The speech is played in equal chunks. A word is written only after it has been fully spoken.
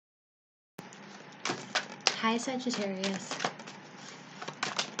Hi, Sagittarius.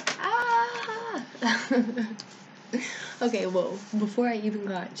 Ah! Okay, well, before I even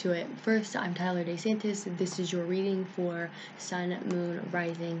got to it, first, I'm Tyler DeSantis. This is your reading for Sun, Moon,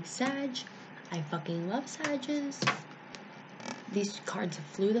 Rising, Sag. I fucking love Sages. These cards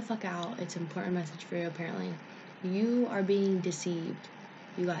flew the fuck out. It's an important message for you, apparently. You are being deceived.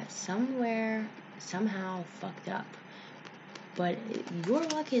 You got somewhere, somehow fucked up. But your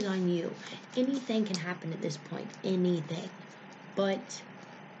luck is on you. Anything can happen at this point. Anything. But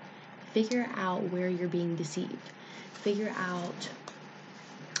figure out where you're being deceived. Figure out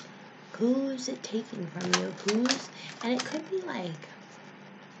who's it taking from you. And it could be like,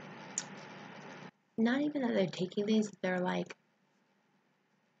 not even that they're taking things, they're like,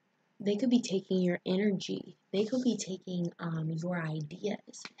 they could be taking your energy. They could be taking your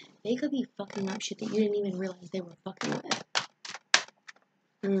ideas. They could be fucking up shit that you didn't even realize they were fucking with.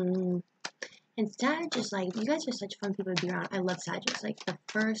 And Sag is like, you guys are such fun people to be around. I love Sag. It's like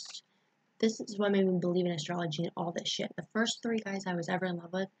this is what made me believe in astrology and all this shit. The first 3 guys I was ever in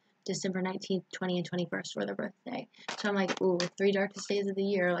love with, December 19th, 20, and 21st were their birthday. So I'm like, ooh, 3 darkest days of the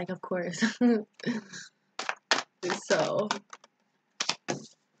year, like, of course. So,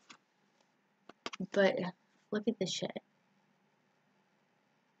 but look at this shit.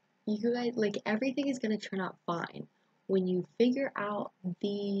 You guys, like, everything is gonna turn out fine when you figure out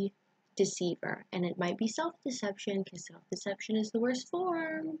the deceiver. And it might be self-deception, because self-deception is the worst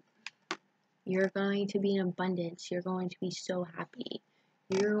form. You're going to be in abundance. You're going to be so happy.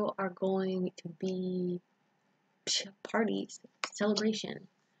 You are going to be parties, celebration,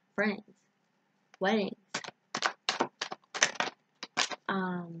 friends, weddings.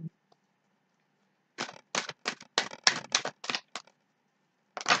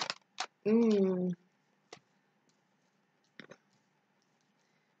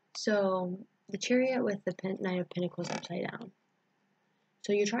 So the Chariot with the Knight of Pentacles upside down.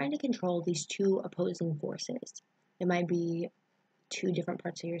 So you're trying to control these 2 opposing forces. It might be 2 different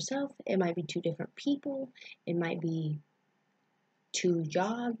parts of yourself. It might be 2 different people. It might be 2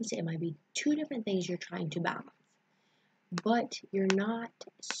 jobs. It might be 2 different things you're trying to balance. But you're not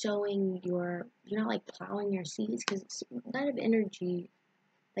you're not like plowing your seeds, because Knight of energy,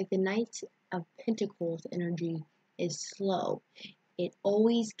 like the Knight of Pentacles energy, is slow. It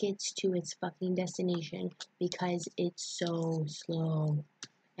always gets to its fucking destination because it's so slow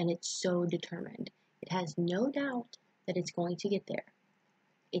and it's so determined. It has no doubt that it's going to get there.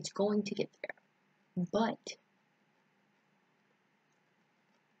 It's going to get there. But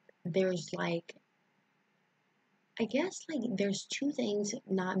there's like, I guess like there's 2 things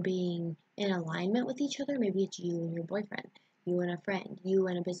not being in alignment with each other. Maybe it's you and your boyfriend, you and a friend, you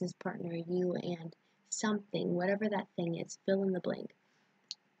and a business partner, you and something, whatever that thing is, fill in the blank.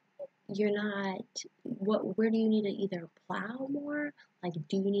 You're not, where do you need to either plow more? Like,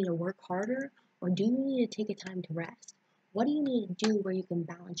 do you need to work harder? Or do you need to take a time to rest? What do you need to do where you can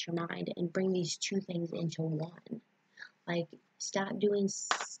balance your mind and bring these 2 things into one? Like, stop doing,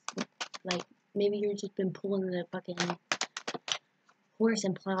 like, maybe you've just been pulling the fucking horse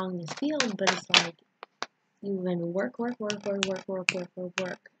and plowing this field, but it's like, you've been work,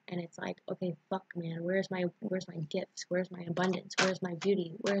 and it's like, okay, fuck, man, where's my gifts? Where's my abundance? Where's my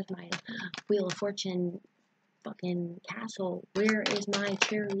beauty? Where's my Wheel of Fortune fucking castle? Where is my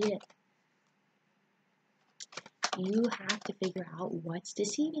chariot? You have to figure out what's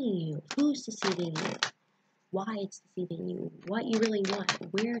deceiving you, who's deceiving you, why it's deceiving you, what you really want,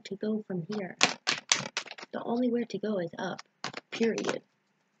 where to go from here. The only where to go is up, period.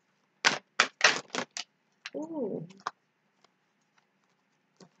 Ooh.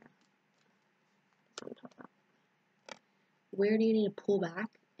 Where do you need to pull back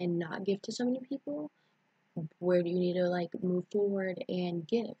and not give to so many people? Where do you need to like move forward and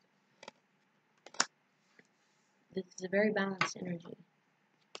give? This is a very balanced energy.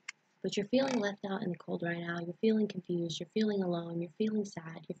 But you're feeling left out in the cold right now. You're feeling confused. You're feeling alone. You're feeling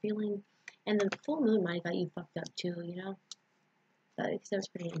sad. You're feeling, and the full moon might have got you fucked up too, you know? Because that was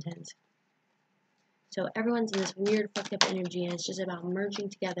pretty intense. So everyone's in this weird fucked up energy, and it's just about merging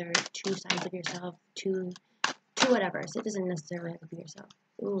together 2 sides of yourself, two whatever. So it doesn't necessarily have to be yourself.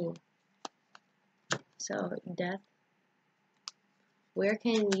 Ooh. So death. Where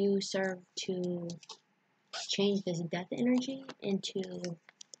can you serve to change this death energy into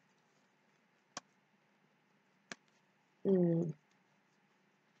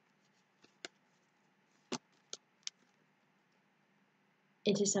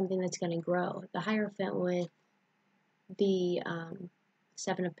something that's going to grow? The Hierophant with the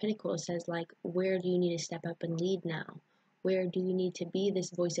 7 of Pentacles says, like, where do you need to step up and lead now? Where do you need to be this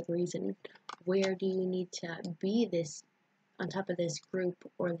voice of reason? Where do you need to be this on top of this group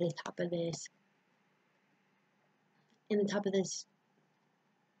or the top of this in the top of this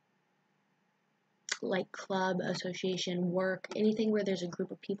like club, association, work, anything where there's a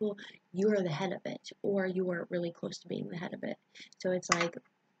group of people, you are the head of it, or you are really close to being the head of it. So it's like,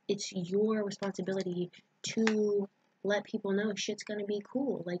 it's your responsibility to let people know shit's gonna be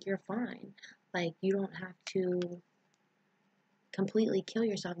cool, like you're fine. Like you don't have to completely kill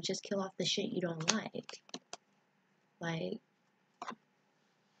yourself, just kill off the shit you don't like. Like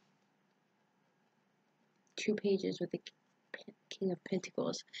 2 pages with the King of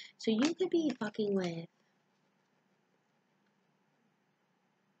Pentacles. So you could be fucking with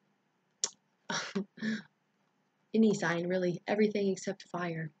any sign, really. Everything except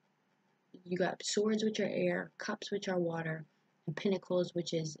fire. You got swords, which are air, cups, which are water, and pentacles,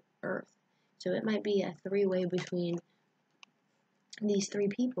 which is earth. So it might be a 3-way between these 3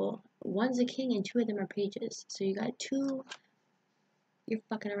 people. One's a king and 2 of them are pages. So you got 2 you're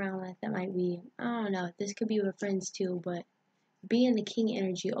fucking around with that might be, I don't know, this could be with friends too, but be in the king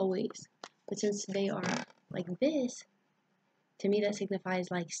energy always. But since they are like this, to me that signifies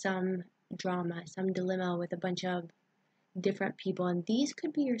like some drama, some dilemma with a bunch of different people, and these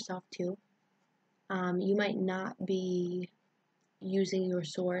could be yourself too. You might not be using your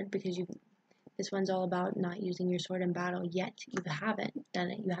sword because this one's all about not using your sword in battle yet. You haven't done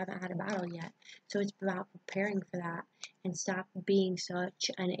it. You haven't had a battle yet. So it's about preparing for that and stop being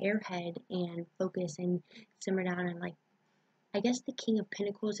such an airhead and focus and simmer down and like, I guess the King of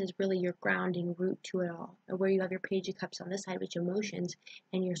Pentacles is really your grounding root to it all, where you have your Page of Cups on this side, which emotions,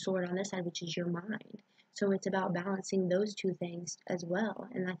 and your sword on this side, which is your mind. So it's about balancing those 2 things as well,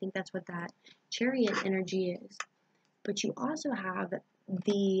 and I think that's what that Chariot energy is. But you also have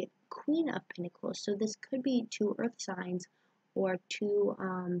the Queen of Pentacles, so this could be 2 earth signs, or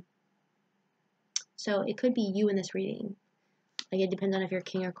 2, so it could be you in this reading. Like, it depends on if you're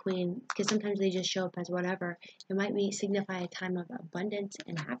king or queen, because sometimes they just show up as whatever. It might signify a time of abundance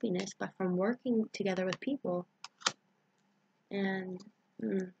and happiness, but from working together with people. And,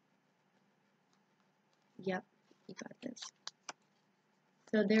 yep, you got this.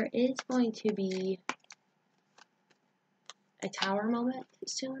 So there is going to be a tower moment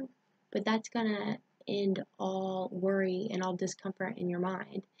soon, but that's going to end all worry and all discomfort in your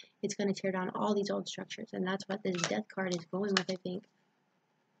mind. It's going to tear down all these old structures, and that's what this Death card is going with, I think,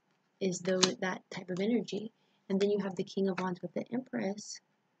 is that type of energy. And then you have the King of Wands with the Empress,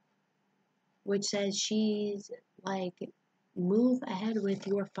 which says she's like, move ahead with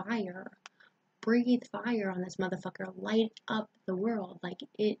your fire. Breathe fire on this motherfucker. Light up the world. Like,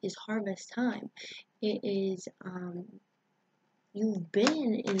 it is harvest time. It is, you've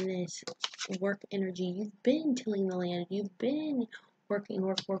been in this work energy. You've been tilling the land. You've been working,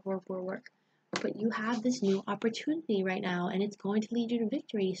 work. But you have this new opportunity right now, and it's going to lead you to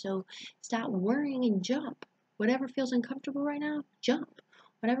victory. So stop worrying and jump. Whatever feels uncomfortable right now, jump.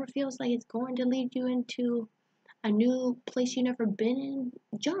 Whatever feels like it's going to lead you into a new place you've never been in,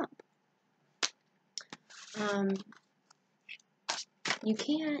 jump. You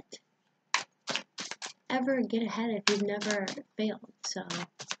can't ever get ahead if you've never failed. So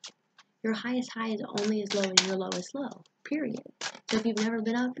your highest high is only as low as your lowest low, period. So if you've never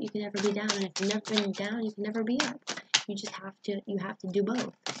been up, you can never be down, and if you've never been down, you can never be up. You just have to, you have to do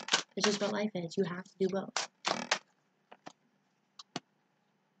both. It's just what life is. You have to do both.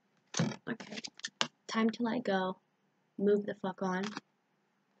 Okay. Time to let go. Move the fuck on.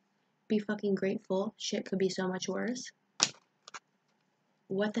 Be fucking grateful. Shit could be so much worse.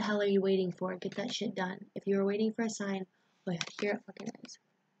 What the hell are you waiting for? Get that shit done. If you were waiting for a sign, well, here it fucking is.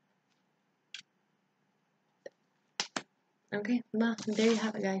 Okay, well, there you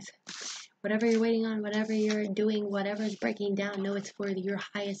have it, guys. Whatever you're waiting on, whatever you're doing, whatever is breaking down, know it's for your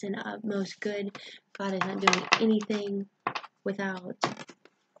highest and utmost good. God is not doing anything without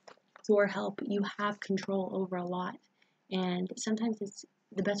your help. You have control over a lot, and sometimes it's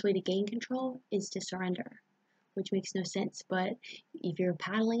the best way to gain control is to surrender, which makes no sense. But if you're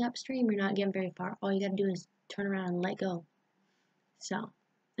paddling upstream, you're not getting very far. All you gotta do is turn around and let go. So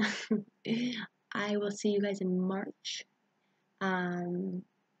I will see you guys in March. And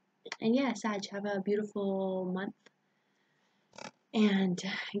yeah, Sag, have a beautiful month and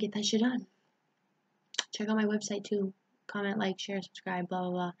get that shit done. Check out my website too. Comment, like, share, subscribe, blah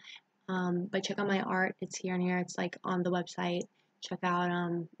blah blah. But check out my art. It's here and here. It's like on the website. Check out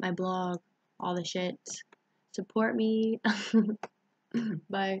my blog, all the shit. Support me.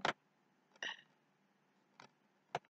 Bye.